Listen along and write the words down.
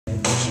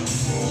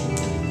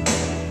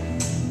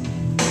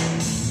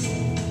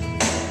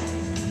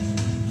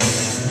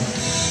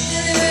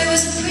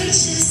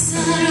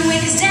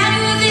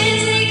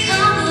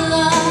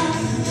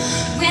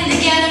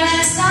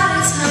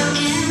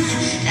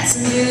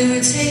it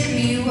would take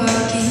me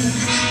walking.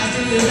 I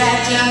threw it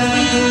back down,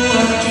 we were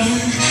walking,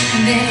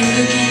 and then you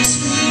look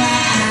into my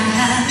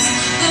eyes.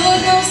 Lord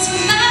knows to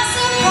my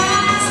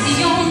surprise,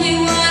 the only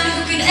one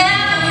who could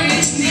ever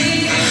reach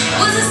me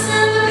was the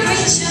son of a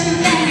preacher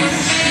man.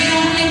 The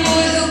only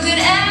boy who could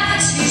ever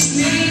teach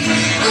me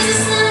was the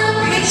son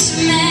of a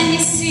preacher man.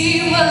 Yes,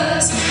 he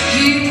was.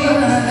 Yes,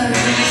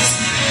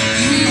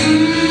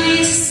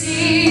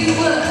 he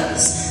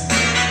was.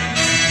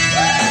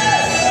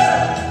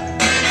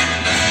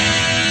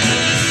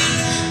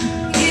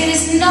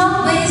 It's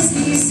always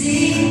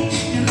easy,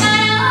 no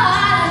matter how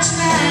I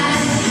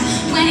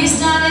try. When you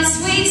started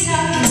sweet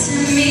talking to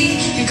me,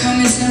 you come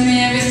and tell me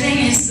everything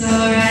is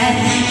alright.